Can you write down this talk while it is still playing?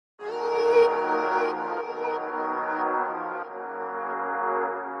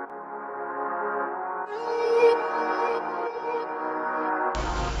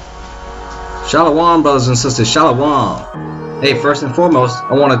Shalom, brothers and sisters. Shalom. Hey, first and foremost,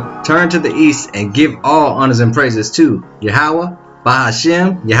 I want to turn to the east and give all honors and praises to Yahweh,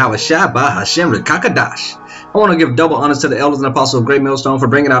 Bahashem, Yahweh Shai, Bahashem, Rekakadash. I want to give double honors to the elders and apostles of Great Millstone for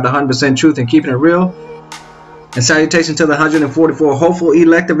bringing out the 100% truth and keeping it real. And salutation to the 144 hopeful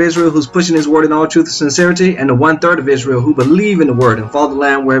elect of Israel who's pushing his word in all truth and sincerity, and the 1/3 of Israel who believe in the word and follow the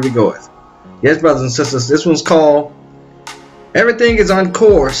Lamb wherever he goeth. Yes, brothers and sisters, this one's called Everything is on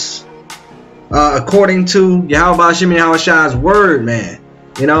Course. According to Yahweh Bahashem Yahweh Shai's word, man.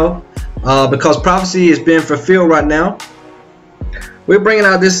 You know, because prophecy is being fulfilled right now. We're bringing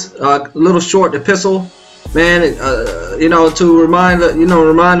out this little short epistle, man. You know, to remind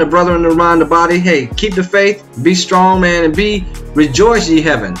the brother and remind the body. Hey, keep the faith, be strong, man, and rejoice, ye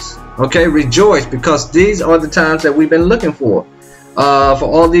heavens. Okay, rejoice, because these are the times that we've been looking for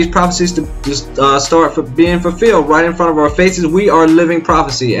all these prophecies to start being fulfilled right in front of our faces. We are living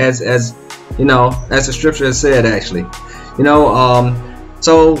prophecy, as you know, as the scripture has said, actually. You know,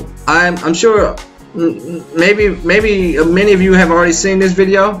 so I'm sure maybe many of you have already seen this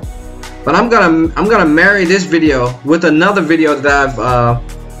video, but I'm gonna marry this video with another video that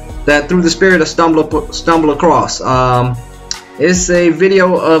that through the Spirit I stumble across. It's a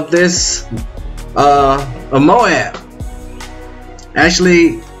video of this of Moab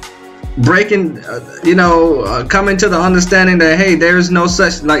actually breaking, coming to the understanding that, hey, there is no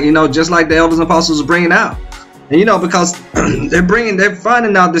such, like, you know, just like the elders and apostles are bringing out. And, you know, because they're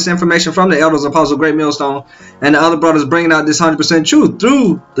finding out this information from the elders and apostles of Great Millstone, and the other brothers bringing out this 100% truth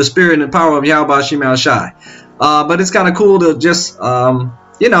through the spirit and power of Yahweh Bahashem Yahweh Shai. But it's kind of cool to just,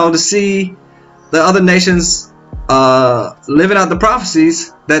 you know, to see the other nations living out the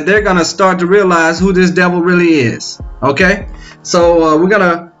prophecies, that they're going to start to realize who this devil really is. Okay? So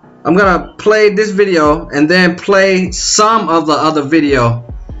I'm gonna play this video and then play some of the other video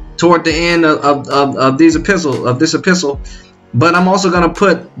toward the end of this epistle. But I'm also gonna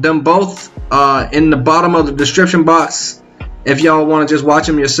put them both in the bottom of the description box if y'all want to just watch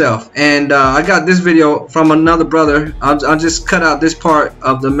them yourself. And I got this video from another brother. I'll just cut out this part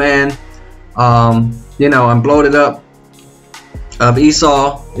of the man, you know, and blowed it up, of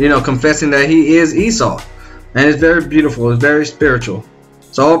Esau, you know, confessing that he is Esau. And it's very beautiful. It's very spiritual.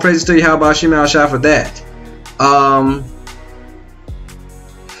 So all praises to Yahweh Bahashem Yahweh Shai for that.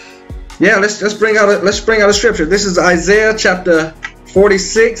 Yeah, let's bring out a scripture. This is Isaiah chapter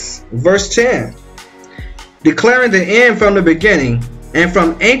 46, verse 10. Declaring the end from the beginning, and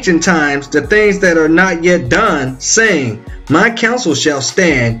from ancient times the things that are not yet done, saying, my counsel shall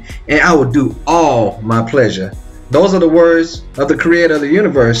stand, and I will do all my pleasure. Those are the words of the creator of the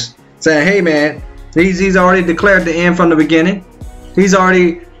universe, saying, hey man, he's already declared the end from the beginning. He's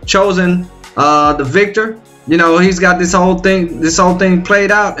already chosen the victor. You know, he's got this whole thing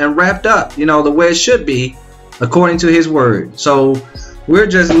played out and wrapped up, you know, the way it should be according to his word. So we're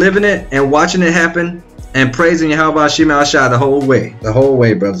just living it and watching it happen and praising Yahweh Bahashem Yahweh Shai the whole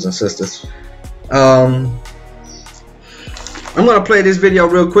way, brothers and sisters. I'm gonna play this video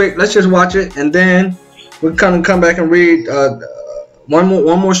real quick. Let's just watch it, and then we'll come back and read one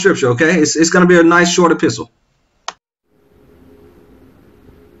more scripture. Okay, it's gonna be a nice short epistle.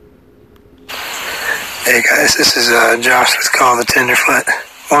 Hey guys, this is Josh with Call the Tenderfoot.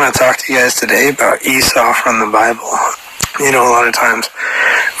 I want to talk to you guys today about Esau from the Bible. You know, a lot of times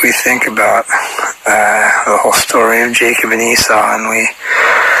we think about the whole story of Jacob and Esau, and we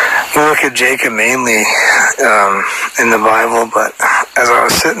look at Jacob mainly in the Bible, but as I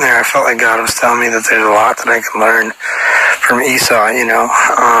was sitting there, I felt like God was telling me that there's a lot that I can learn from Esau, you know.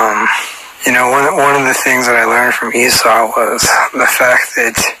 One of the things that I learned from Esau was the fact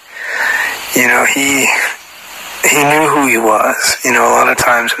that, you know, he knew who he was. You know, a lot of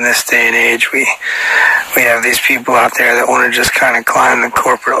times in this day and age, we have these people out there that want to just kind of climb the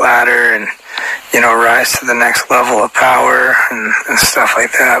corporate ladder and, you know, rise to the next level of power and stuff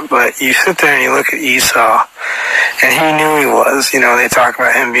like that. But you sit there and you look at Esau, and he knew he was. You know, they talk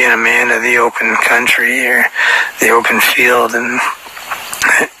about him being a man of the open country or the open field and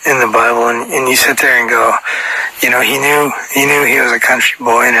in the Bible, and you sit there and go, you know, he knew he was a country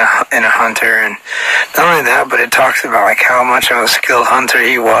boy and a hunter, and not only that, but it talks about like how much of a skilled hunter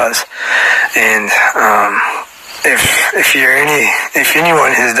he was. And if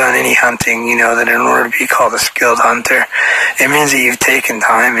anyone has done any hunting, you know that in order to be called a skilled hunter, it means that you've taken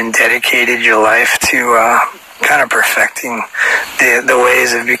time and dedicated your life to kind of perfecting the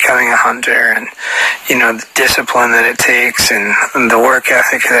ways of becoming a hunter, and, you know, the discipline that it takes and the work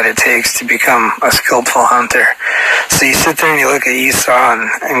ethic that it takes to become a skillful hunter. So you sit there and you look at Esau,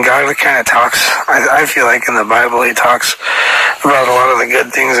 and God kind of talks, I feel like in the Bible he talks about a lot of the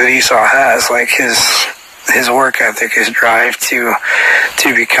good things that Esau has, like his work ethic, his drive to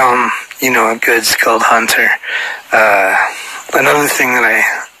become, you know, a good, skilled hunter. Another thing that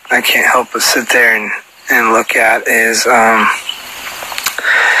I can't help but sit there and look at is,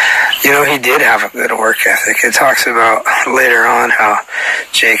 you know, he did have a good work ethic. It talks about later on how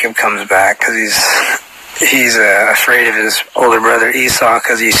Jacob comes back because he's afraid of his older brother Esau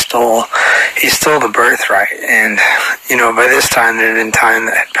because he stole the birthright. And, you know, by this time there had been time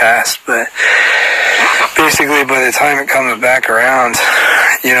that had passed, but basically by the time it comes back around,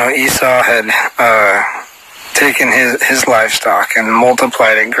 you know, Esau had taken his livestock and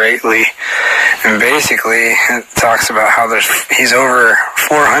multiplied it greatly. And basically it talks about how he's over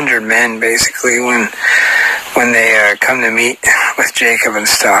 400 men basically when they come to meet with Jacob and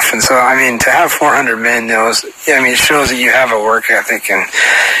stuff. And so, I mean, to have 400 men it shows that you have a work ethic and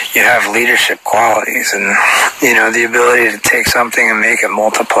you have leadership qualities and, you know, the ability to take something and make it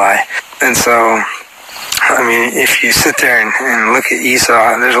multiply. And so, I mean, if you sit there and look at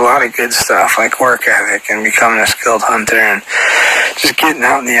Esau, there's a lot of good stuff like work ethic and becoming a skilled hunter and just getting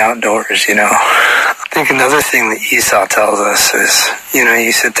out in the outdoors, you know. I think another thing that Esau tells us is, you know,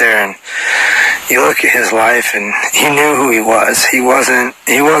 you sit there and you look at his life and he knew who he was. He wasn't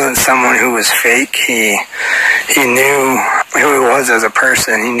someone who was fake. He knew who he was as a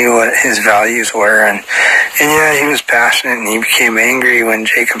person. He knew what his values were, and yeah, he was passionate and he became angry when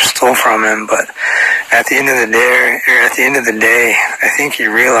Jacob stole from him, but at the end of the day, I think he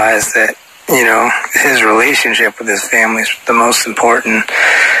realized that, you know, his relationship with his family is the most important.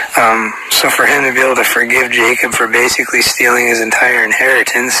 So for him to be able to forgive Jacob for basically stealing his entire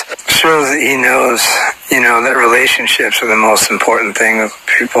inheritance shows that he knows, you know, that relationships are the most important thing with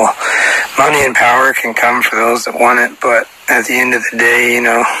people. Money and power can come for those that want it, but at the end of the day, you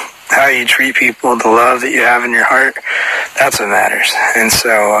know, how you treat people, the love that you have in your heart, that's what matters. And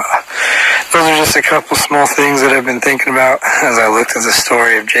so those are just a couple small things that I've been thinking about as I looked at the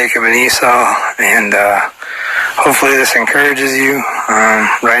story of Jacob and Esau, and hopefully this encourages you.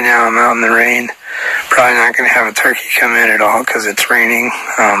 Right now I'm out in the rain. Probably not going to have a turkey come in at all because it's raining,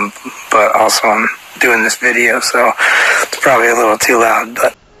 but also I'm doing this video, so it's probably a little too loud.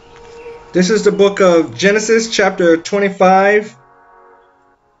 But this is the book of Genesis, chapter 25,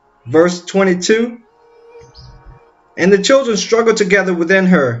 verse 22. And the children struggled together within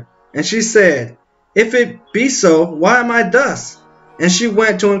her, and she said, If it be so, why am I thus? And she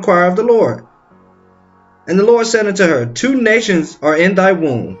went to inquire of the Lord. And the Lord said unto her, 2 nations are in thy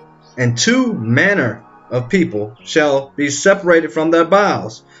womb, and 2 manner of people shall be separated from their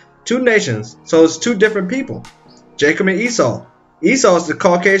bowels. 2 nations, so it's 2 different people, Jacob and Esau. Esau is the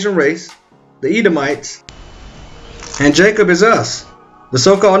Caucasian race, the Edomites, and Jacob is us, the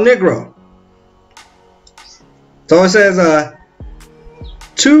so-called Negro. So it says,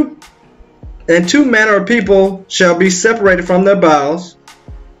 2 manner of people shall be separated from their bowels,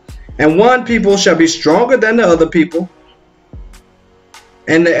 and 1 people shall be stronger than the other people,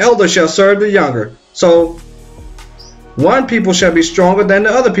 and the elder shall serve the younger. So 1 people shall be stronger than the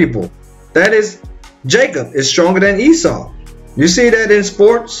other people. That is, Jacob is stronger than Esau. You see that in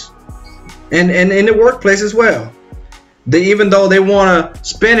sports and in the workplace as well. Even though they want to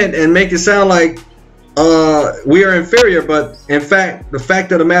spin it and make it sound like we are inferior, but in fact, the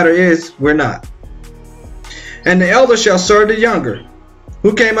fact of the matter is we're not. And the elder shall serve the younger.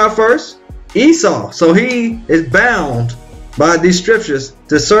 Who came out first? Esau. So he is bound by these scriptures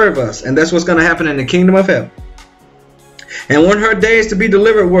to serve us, and that's what's going to happen in the kingdom of heaven. And when her days to be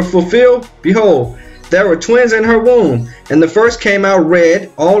delivered were fulfilled, behold, there were twins in her womb, and the first came out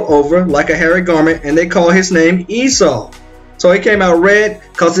red all over like a hairy garment, and they called his name Esau. So he came out red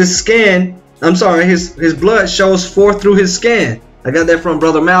because his skin, his blood shows forth through his skin. I got that from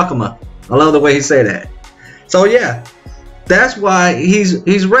Brother Malcolm. I love the way he said that. So yeah, that's why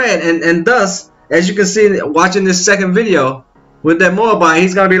he's red, and thus, as you can see watching this second video with that Moabite,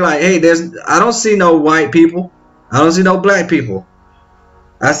 he's gonna be like, hey, I don't see no white people, I don't see no black people,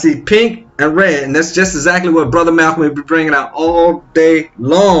 I see pink and red, and that's just exactly what Brother Malcolm will be bringing out all day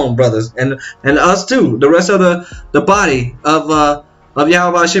long, brothers, and us too, the rest of the body of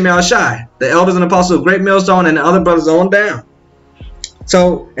Yahweh Hashem Yahushai, the elders and apostles of Great Millstone, and the other brothers on down.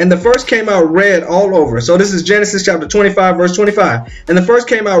 So, and the first came out red all over. So this is Genesis chapter 25, verse 25. And the first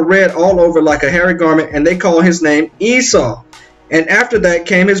came out red all over like a hairy garment, and they called his name Esau. And after that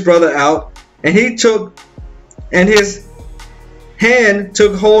came his brother out, and his hand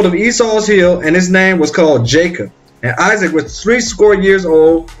took hold of Esau's heel, and his name was called Jacob. And Isaac was 80 years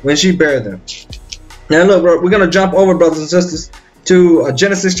old when she bare them. Now look, we're going to jump over, brothers and sisters, to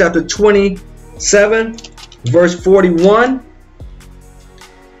Genesis chapter 27, verse 41.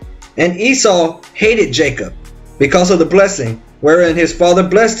 And Esau hated Jacob because of the blessing wherein his father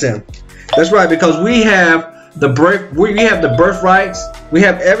blessed him. That's right, because we have the birthrights, we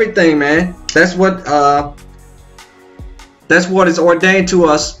have everything, man. That's what is ordained to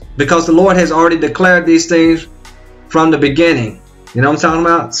us, because the Lord has already declared these things from the beginning. You know what I'm talking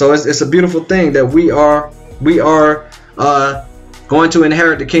about? So it's a beautiful thing that we are going to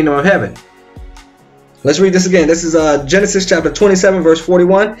inherit the kingdom of heaven. Let's read this again. This is Genesis chapter 27 verse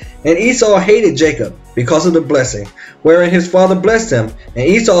 41. And Esau hated Jacob because of the blessing wherein his father blessed him. And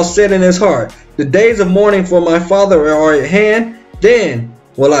Esau said in his heart, the days of mourning for my father are at hand, then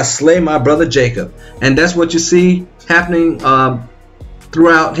will I slay my brother Jacob. And that's what you see happening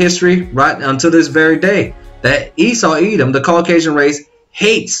throughout history, right until this very day, that Esau Edom, the Caucasian race,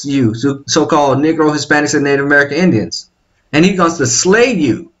 hates you, so-called Negro, Hispanics, and Native American Indians, and he wants to slay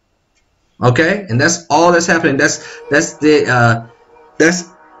you. Okay, and that's all that's happening. That's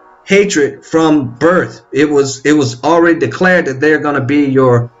hatred from birth. It was already declared that they're going to be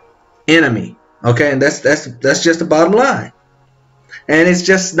your enemy. Okay, and that's just the bottom line. And it's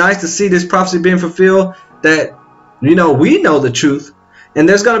just nice to see this prophecy being fulfilled, that, you know, we know the truth, and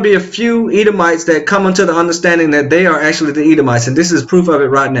there's going to be a few Edomites that come into the understanding that they are actually the Edomites, and this is proof of it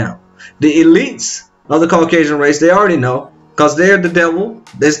right now. The elites of the Caucasian race, they already know, because they're the devil.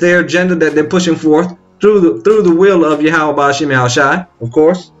 It's their agenda that they're pushing forth through the will of Yahweh Ba'ashim Yahushai, of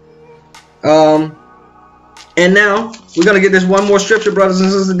course. And now we're going to get this one more scripture, brothers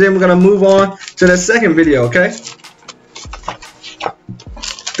and sisters, then we're going to move on to the second video, okay?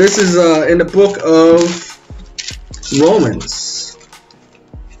 This is in the book of Romans.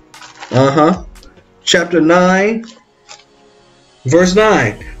 Chapter 9, verse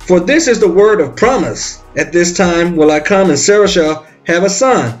 9. For this is the word of promise. At this time will I come, and Sarah shall have a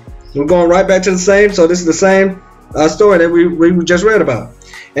son. We're going right back to the same. So this is the same story that we just read about.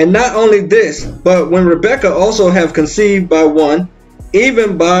 And not only this, but when Rebekah also have conceived by one,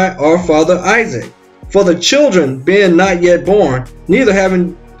 even by our father Isaac. For the children being not yet born, neither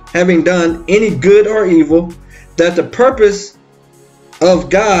having done any good or evil, that the purpose of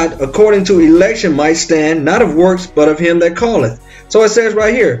God according to election might stand, not of works, but of him that calleth. So it says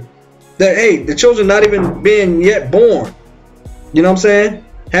right here that, hey, the children not even being yet born, you know what I'm saying,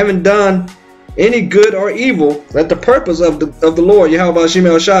 haven't done any good or evil, that the purpose of the Lord Yahweh Ba'ashim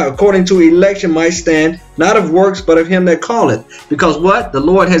Yahushai according to election might stand, not of works, but of him that calleth. Because what? The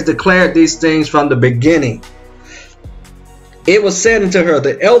Lord has declared these things from the beginning. It was said unto her,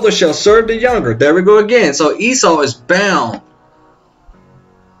 the elder shall serve the younger. There we go again. So Esau is bound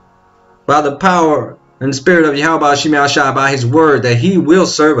by the power and the spirit of Yahweh Ba'ashim Yahushai, by his word, that he will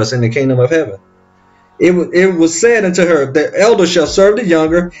serve us in the kingdom of heaven. It was said unto her, the elder shall serve the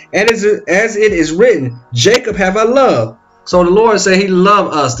younger, and as it is written, Jacob have I loved. So the Lord said he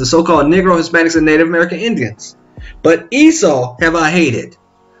loved us, the so-called Negro, Hispanics, and Native American Indians. But Esau have I hated.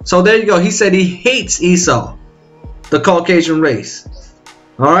 So there you go. He said he hates Esau, the Caucasian race.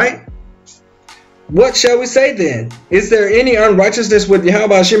 All right. What shall we say then? Is there any unrighteousness with Yahweh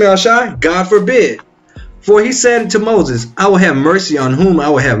Ba'ashim Yahushai? God forbid. For he said to Moses, I will have mercy on whom I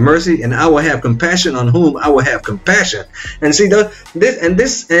will have mercy, and I will have compassion on whom I will have compassion. And see,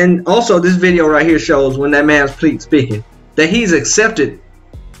 and also this video right here shows, when that man's speaking, that he's accepted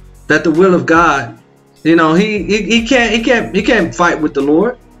that the will of God, you know, he can't fight with the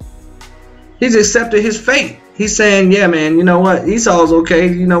Lord. He's accepted his fate. He's saying, yeah, man, you know what? Esau's okay.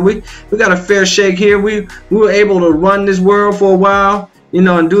 You know, we got a fair shake here. We were able to run this world for a while, you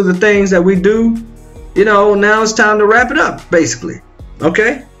know, and do the things that we do. You know, now it's time to wrap it up, basically.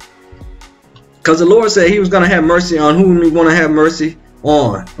 Okay? Because the Lord said he was going to have mercy on whom he want to have mercy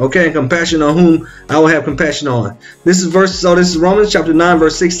on. Okay? And compassion on whom I will have compassion on. This is Romans chapter 9,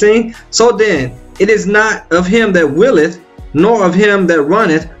 verse 16. So then, it is not of him that willeth, nor of him that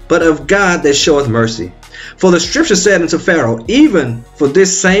runneth, but of God that showeth mercy. For the scripture said unto Pharaoh, even for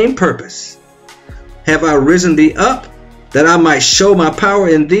this same purpose have I risen thee up, that I might show my power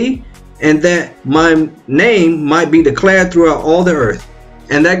in thee, and that my name might be declared throughout all the earth.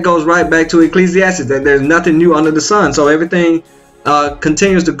 And that goes right back to Ecclesiastes, that there's nothing new under the sun. So everything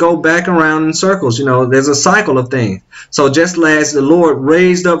continues to go back around in circles. You know, there's a cycle of things. So just as the Lord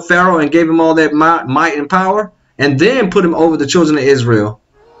raised up Pharaoh and gave him all that might and power, and then put him over the children of Israel,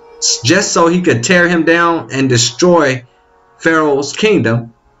 just so he could tear him down and destroy Pharaoh's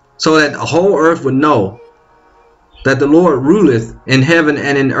kingdom, so that the whole earth would know that the Lord ruleth in heaven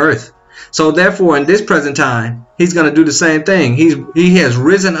and in earth. So therefore, in this present time, he's going to do the same thing. He has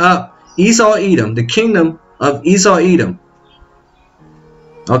risen up Esau Edom, the kingdom of Esau Edom.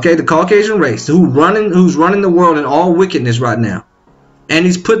 Okay, the Caucasian race, who's running the world in all wickedness right now. And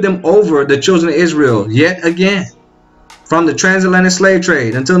he's put them over the children of Israel yet again, from the transatlantic slave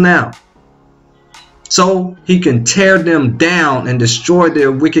trade until now, so he can tear them down and destroy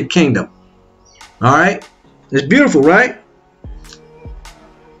their wicked kingdom. All right, it's beautiful, right?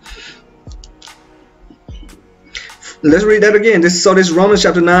 Let's read that again. This is Romans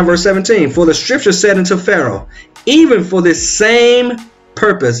chapter 9 verse 17. For the scripture said unto Pharaoh, even for this same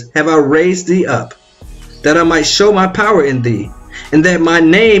purpose have I raised thee up, that I might show my power in thee, and that my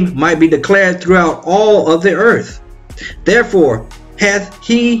name might be declared throughout all of the earth. Therefore hath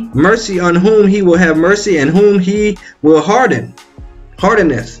he mercy on whom he will have mercy, and whom he will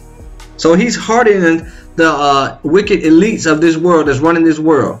hardeneth. So he's hardening the wicked elites of this world that's running this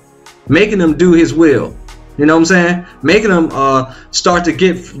world, making them do his will. You know what I'm saying? Making them start to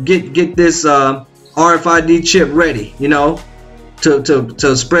get this RFID chip ready, you know,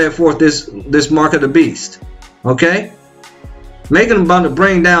 to spread forth this mark of the beast. Okay? Making them about to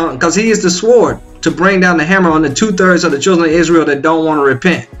bring down, because he is the sword, to bring down the hammer on the 2/3 of the children of Israel that don't want to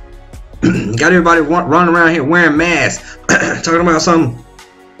repent. Got everybody running around here wearing masks, talking about some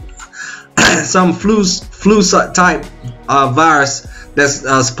flu type virus that's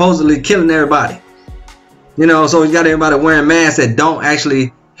supposedly killing everybody. You know, so you got everybody wearing masks that don't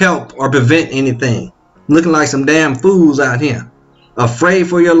actually help or prevent anything. Looking like some damn fools out here, afraid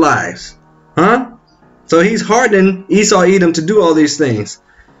for your lives, huh? So he's hardening Esau, Edom, to do all these things.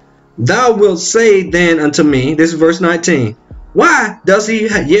 Thou wilt say then unto me, this is verse 19, why does he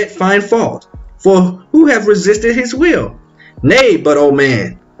yet find fault? For who have resisted his will? Nay, but, O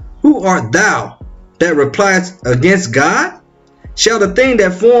man, who art thou that replies against God? Shall the thing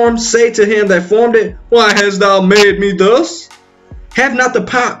that formed say to him that formed it, why hast thou made me thus? Have not the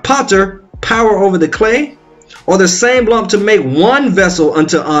potter power over the clay, or the same lump to make one vessel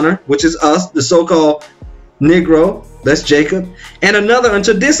unto honor, which is us, the so-called Negro, that's Jacob, and another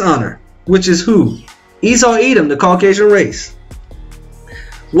unto dishonor, which is who? Esau, Edom, the Caucasian race.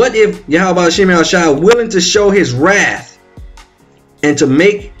 What if Yahweh Hashem Shai, willing to show his wrath and to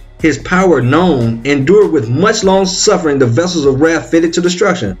make his power known, endure with much long suffering the vessels of wrath fitted to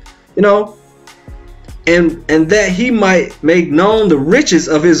destruction, you know, and that he might make known the riches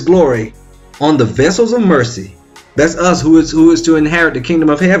of his glory on the vessels of mercy, that's us, who is to inherit the kingdom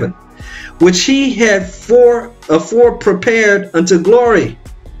of heaven, which he had afore prepared unto glory,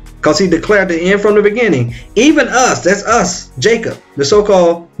 because he declared the end from the beginning. Even us, that's us, Jacob, the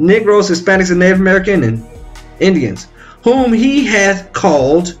so-called Negroes, Hispanics, and Native American Indians, whom he hath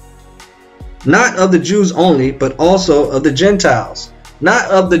called, not of the Jews only, but also of the Gentiles. Not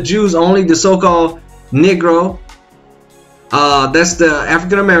of the Jews only, the so-called Negro, that's the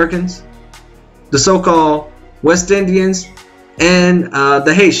African Americans, the so-called West Indians, and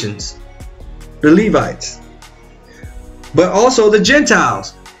the Haitians, the Levites, but also the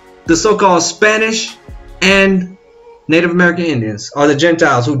Gentiles, the so-called Spanish and Native American Indians, are the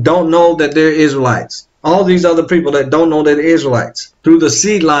Gentiles who don't know that they're Israelites. All these other people that don't know that they're Israelites through the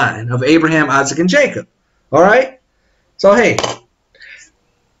seed line of Abraham, Isaac, and Jacob. All right. So hey,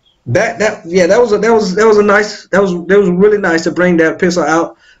 that was really nice to bring that epistle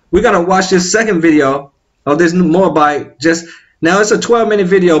out. We're gonna watch this second video of this Moabite. Just now, it's a 12-minute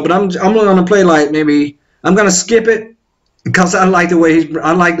video, but I'm gonna play like maybe I'm gonna skip it because I like the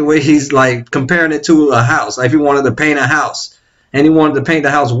way he's like comparing it to a house. Like if he wanted to paint a house and he wanted to paint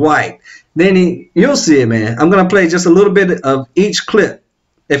the house white. Then you'll see it, man. I'm going to play just a little bit of each clip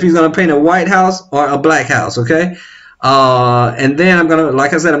if he's going to paint a white house or a black house, okay? And then I'm going to,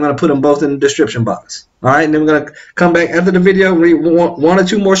 like I said, I'm going to put them both in the description box. All right, and then we're going to come back after the video, read one or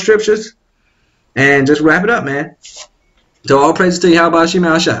two more scriptures, and just wrap it up, man. So all praises to Yahweh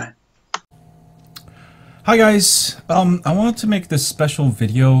Hashem Shai. Hi, guys. I wanted to make this special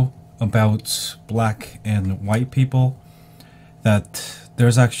video about black and white people, that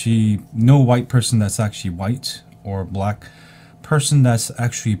there's actually no white person that's actually white, or black person that's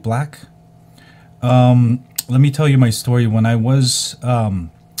actually black. Let me tell you my story. When I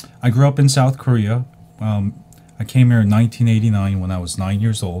grew up in South Korea. I came here in 1989 when I was 9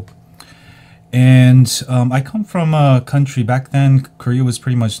 years old. And I come from a country, back then Korea was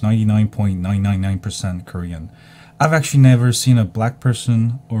pretty much 99.999% Korean. I've actually never seen a black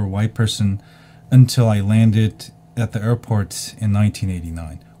person or a white person until I landed at the airport in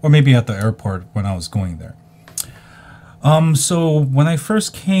 1989, or maybe at the airport when I was going there. So when I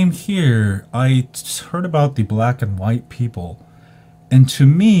first came here, I heard about the black and white people, and to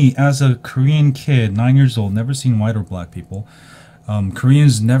me, as a Korean kid, 9 years old, never seen white or black people.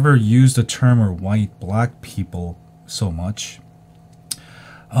 Koreans never used the term or white, black people so much,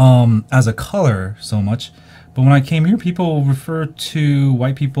 as a color so much, But when I came here, people refer to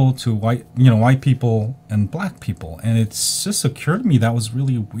white people to white people and black people. And it's just occurred to me that was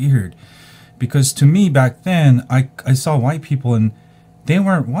really weird. Because to me back then, I saw white people and they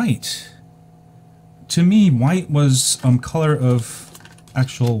weren't white. To me, white was color of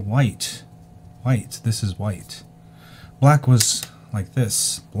actual white. White, this is white. Black was like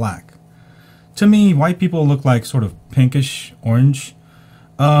this, black. To me, white people look like sort of pinkish orange.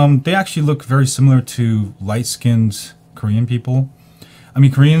 They actually look very similar to light-skinned Korean people. I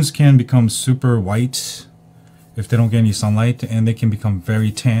mean, Koreans can become super white if they don't get any sunlight, and they can become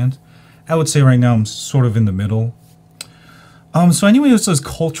very tanned. I would say right now I'm sort of in the middle. So anyway, this is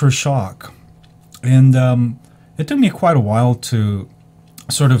culture shock. And it took me quite a while to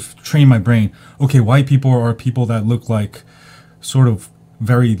sort of train my brain. Okay, white people are people that look like sort of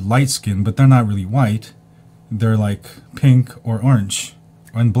very light-skinned, but they're not really white. They're like pink or orange.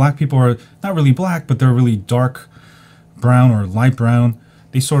 And black people are not really black, but they're really dark brown or light brown.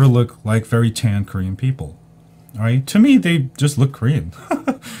 They sort of look like very tan Korean people. All right, to me, they just look Korean.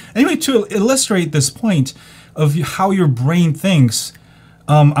 Anyway, to illustrate this point of how your brain thinks,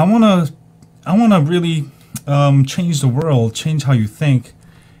 I wanna really change the world, change how you think,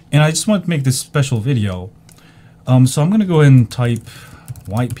 and I just want to make this special video. So I'm gonna go ahead and type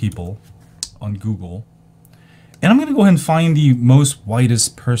white people on Google. And I'm going to go ahead and find the most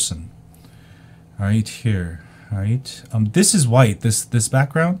whitest person. Right here. Right. This is white. This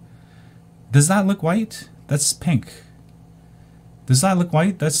background. Does that look white? That's pink. Does that look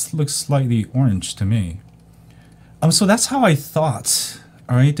white? That looks slightly orange to me. So that's how I thought.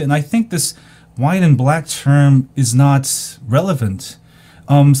 All right. And I think this white and black term is not relevant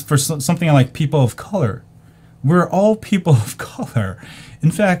for something like people of color. We're all people of color.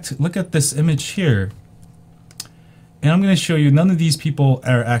 In fact, look at this image here. And I'm going to show you none of these people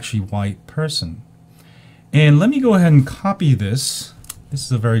are actually white person. And let me go ahead and copy this. This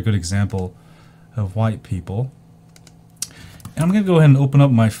is a very good example of white people. And I'm going to go ahead and open up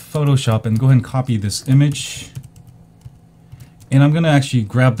my Photoshop and go ahead and copy this image. And I'm going to actually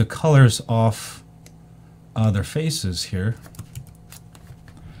grab the colors off their faces here.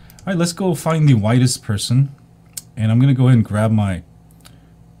 All right, let's go find the whitest person. And I'm going to go ahead and grab my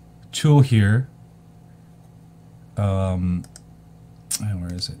tool here.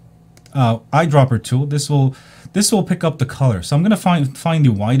 Where is it? Eyedropper tool. This will pick up the color. So I'm gonna find the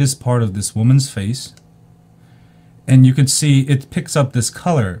whitest part of this woman's face, and you can see it picks up this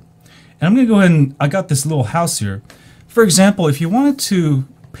color. And I'm gonna go ahead and I got this little house here. For example, if you wanted to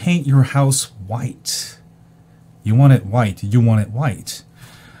paint your house white, you want it white.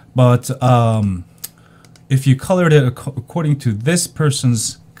 But if you colored it according to this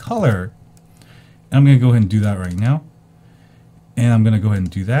person's color, and I'm going to go ahead and do that right now. And I'm going to go ahead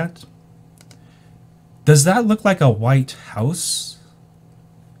and do that. Does that look like a white house?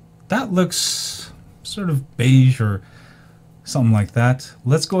 That looks sort of beige or something like that.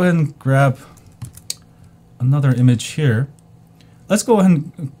 Let's go ahead and grab another image here. Let's go ahead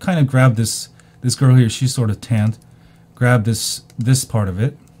and kind of grab this girl here. She's sort of tanned. Grab this part of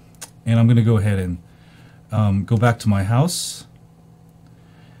it. And I'm going to go ahead and go back to my house.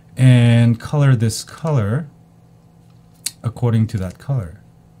 And color this color according to that color.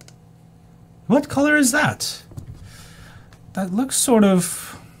 What color is that? That looks sort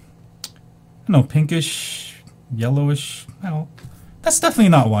of, I don't know, pinkish, yellowish. Well, that's definitely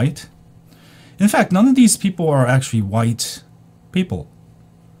not white. In fact, none of these people are actually white people.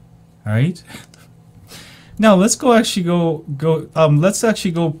 All right. Now let's let's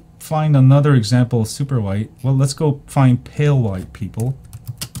actually go find another example of super white. Well, let's go find pale white people.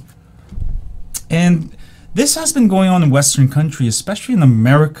 And this has been going on in Western countries, especially in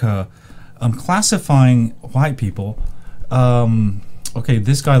America, classifying white people. Okay,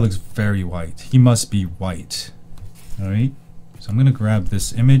 this guy looks very white. He must be white. All right. So I'm going to grab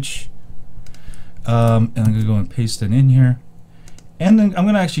this image. And I'm going to go and paste it in here. And then I'm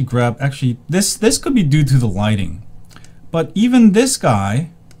going to actually grab, this could be due to the lighting. But even this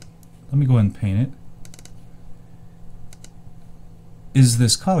guy, let me go ahead and paint it, is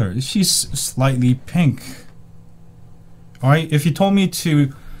this color. She's slightly pink. Alright, if you told me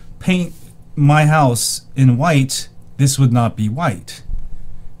to paint my house in white, this would not be white.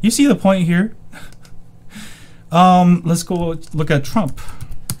 You see the point here? Let's go look at Trump.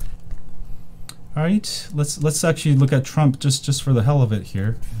 Alright, let's actually look at Trump just for the hell of it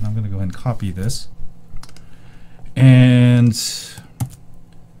here. And I'm gonna go ahead and copy this. And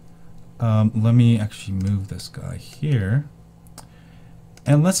let me actually move this guy here.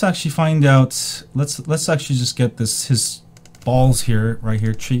 And let's actually find out, let's actually just get his balls here, right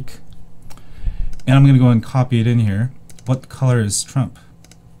here, cheek. And I'm going to go and copy it in here. What color is Trump?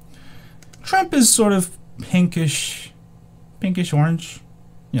 Trump is sort of pinkish orange.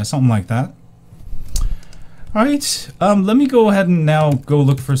 Yeah, something like that. Alright, let me go ahead and now go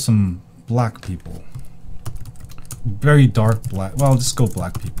look for some black people. Very dark black. Well, just go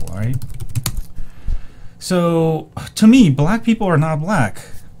black people, alright? So, to me, black people are not black.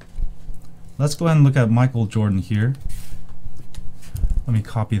 Let's go ahead and look at Michael Jordan here. Let me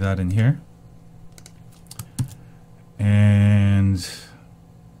copy that in here. And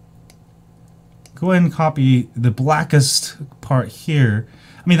go ahead and copy the blackest part here.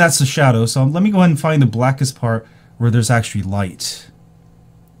 I mean, that's the shadow, so let me go ahead and find the blackest part where there's actually light.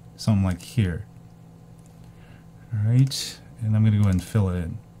 Something like here. Alright, and I'm going to go ahead and fill it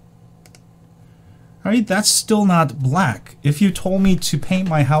in. Alright, that's still not black. If you told me to paint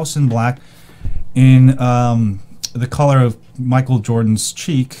my house in black in the color of Michael Jordan's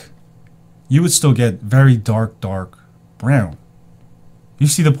cheek, you would still get very dark brown. You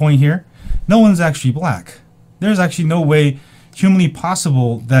see the point here? No one's actually black. There's actually no way humanly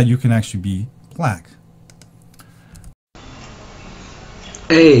possible that you can actually be black.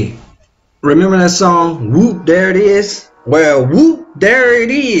 Hey, remember that song, Whoop, There It Is? Well, whoop, there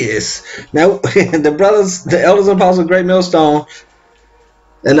it is. Now, the brothers, the elders and apostles of Great Millstone,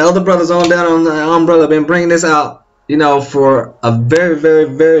 and the other brothers on down on the umbrella have been bringing this out, you know, for a very, very,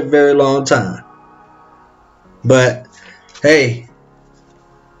 very, very long time. But, hey,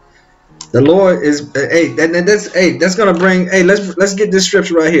 the Lord is, that's gonna bring, let's get this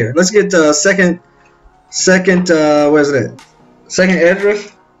scripture right here. Let's get second where's it? Second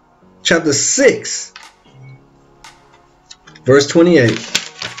Esdras, chapter 6, verse 28.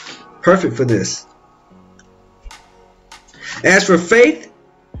 Perfect for this. As for faith,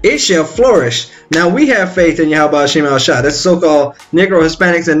 it shall flourish. Now we have faith in Yahweh Hashem El Shai. That's so-called Negro,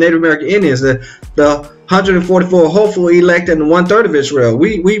 Hispanics, and Native American Indians. The 144 hopeful elect and 1/3 of Israel.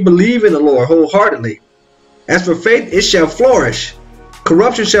 We believe in the Lord wholeheartedly. As for faith, it shall flourish.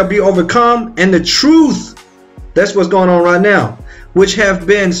 Corruption shall be overcome, and the truth, that's what's going on right now, which have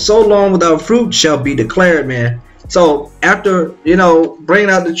been so long without fruit, shall be declared, man. So after, you know, bringing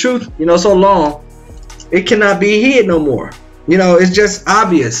out the truth, you know, so long, it cannot be hid no more. You know, it's just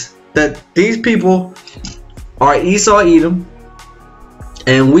obvious that these people are Esau, Edom,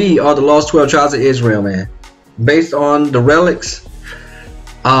 and we are the lost 12 tribes of Israel, man. Based on the relics,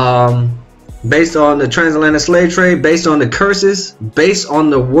 based on the transatlantic slave trade, based on the curses, based on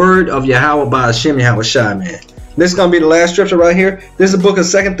the word of Yahweh by Hashem Yahweh Shai, man. This is going to be the last scripture right here. This is the book of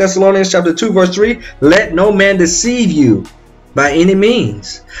 2 Thessalonians chapter 2 verse 3. Let no man deceive you by any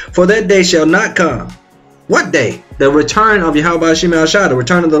means, for that day shall not come. What day? The return of Yahweh Hashem El Shai, the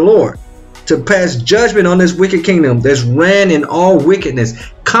return of the Lord, to pass judgment on this wicked kingdom that's ran in all wickedness,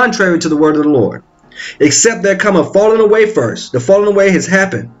 contrary to the word of the Lord. Except there come a falling away first. The falling away has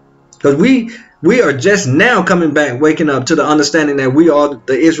happened. Because we are just now coming back, waking up to the understanding that we are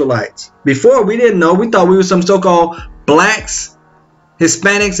the Israelites. Before, we didn't know. We thought we were some so-called blacks,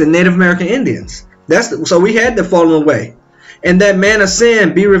 Hispanics, and Native American Indians. So we had the falling away. And that man of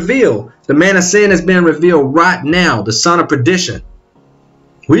sin be revealed. The man of sin has been revealed right now, the son of perdition.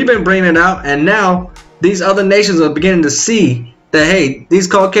 We've been bringing it out, and now these other nations are beginning to see that, hey, these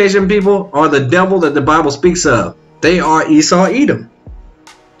Caucasian people are the devil that the Bible speaks of. They are Esau, Edom.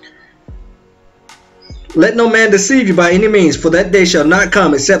 Let no man deceive you by any means, for that day shall not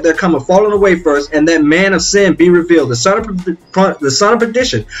come, except there come a falling away first, and that man of sin be revealed, the son of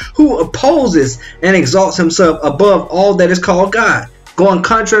perdition, who opposes and exalts himself above all that is called God, going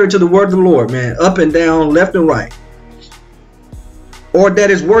contrary to the word of the Lord, man, up and down, left and right, or that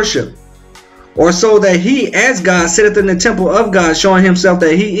is worship, or so that he as God sitteth in the temple of God, showing himself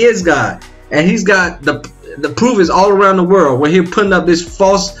that he is God. And he's got the proof is all around the world, where he's putting up this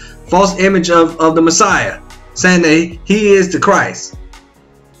false image of the Messiah, saying that he is the Christ.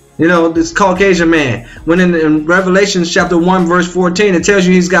 You know, this Caucasian man. When in Revelation chapter 1 verse 14, it tells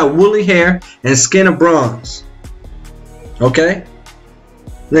you he's got woolly hair and skin of bronze. Okay?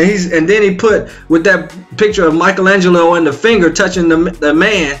 Now and then he put with that picture of Michelangelo and the finger touching the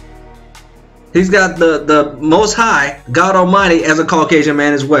man. He's got the Most High, God Almighty, as a Caucasian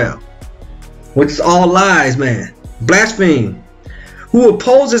man as well. Which is all lies, man. Blaspheme. Who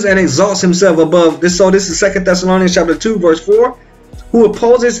opposes and exalts himself above this. So this is 2 Thessalonians chapter 2 verse 4. Who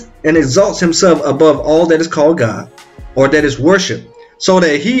opposes and exalts himself above all that is called God, or that is worship, so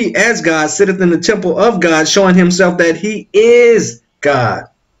that he as God sitteth in the temple of God, showing himself that he is God.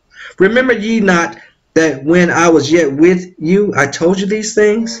 Remember ye not that when I was yet with you, I told you these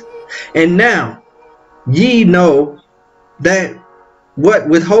things? And now ye know that what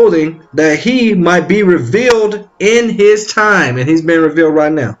withholding, that he might be revealed in his time. And he's been revealed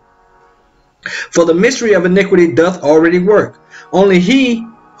right now. For the mystery of iniquity doth already work. Only he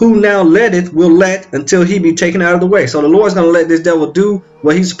who now letteth will let until he be taken out of the way. So the Lord's going to let this devil do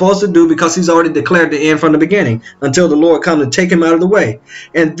what he's supposed to do, because he's already declared the end from the beginning, until the Lord come to take him out of the way.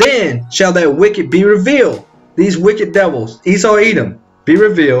 And then shall that wicked be revealed. These wicked devils, Esau, Edom, be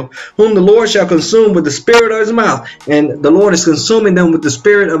revealed, whom the Lord shall consume with the spirit of his mouth. And the Lord is consuming them with the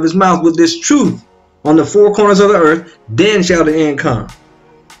spirit of his mouth, with this truth on the four corners of the earth. Then shall the end come.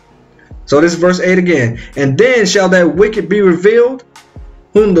 So this is verse 8 again. And then shall that wicked be revealed,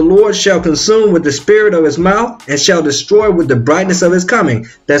 whom the Lord shall consume with the spirit of his mouth, and shall destroy with the brightness of his coming.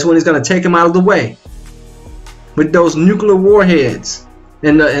 That's when he's going to take him out of the way, with those nuclear warheads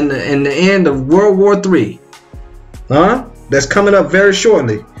in the end of World War III. That's coming up very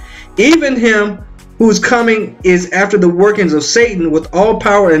shortly. Even him whose coming is after the workings of Satan, with all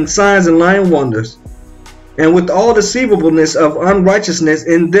power and signs and lying wonders, and with all deceivableness of unrighteousness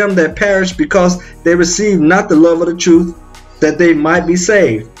in them that perish, because they receive not the love of the truth, that they might be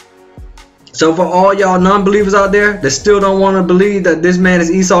saved. So for all y'all non-believers out there that still don't want to believe that this man is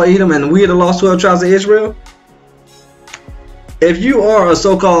Esau, Edom, and we are the lost 12 tribes of Israel, if you are a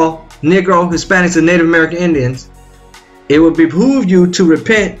so-called Negro, Hispanics, and Native American Indians, it would behoove you to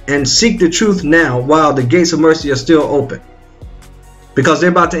repent and seek the truth now while the gates of mercy are still open. Because they're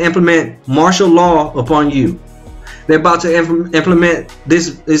about to implement martial law upon you. They're about to implement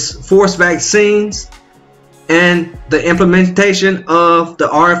this forced vaccines and the implementation of the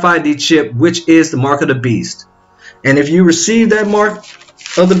RFID chip, which is the mark of the beast. And if you receive that mark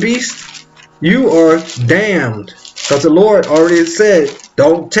of the beast, you are damned. Because the Lord already said,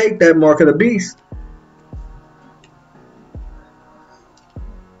 don't take that mark of the beast.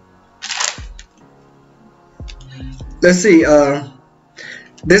 Let's see.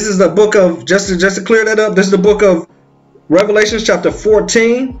 This is the book of, just to clear that up, this is the book of Revelation chapter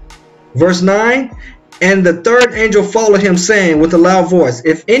 14, verse 9. And the third angel followed him, saying with a loud voice,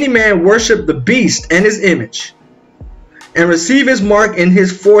 if any man worship the beast and his image, and receive his mark in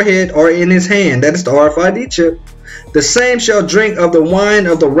his forehead or in his hand, that is the RFID chip, the same shall drink of the wine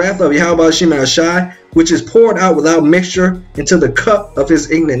of the wrath of Yahweh Hashem Ashai, which is poured out without mixture into the cup of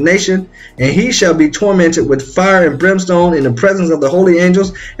his indignation, and he shall be tormented with fire and brimstone in the presence of the holy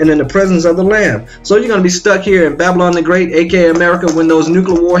angels and in the presence of the Lamb. So you're going to be stuck here in Babylon the Great, aka America, when those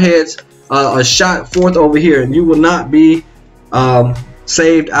nuclear warheads are shot forth over here, and you will not be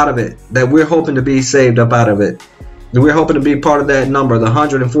saved out of it. That we're hoping to be saved up out of it. We're hoping to be part of that number, the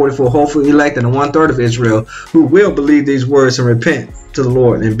 144 hopefully elect, and the 1/3 of Israel who will believe these words and repent to the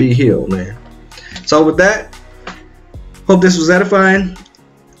Lord and be healed, man. So with that, hope this was edifying.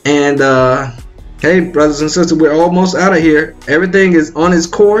 And hey, brothers and sisters, we're almost out of here. Everything is on its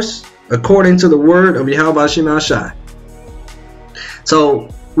course according to the word of Yahweh Hashem Ashai. So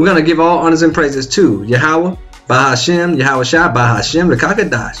we're going to give all honors and praises to Yahweh, Bahashem, Yahweh Shai, Bahashem,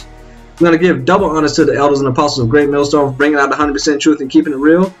 Rekakadash. We're going to give double honors to the elders and apostles of Great Millstone for bringing out the 100% truth and keeping it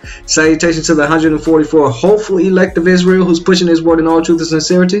real. Salutations to the 144 hopeful elect of Israel who's pushing his word in all truth and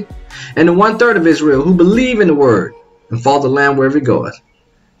sincerity. And the 1/3 of Israel who believe in the word and follow the Lamb wherever he goeth.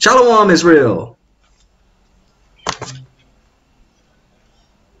 Shalom, Israel.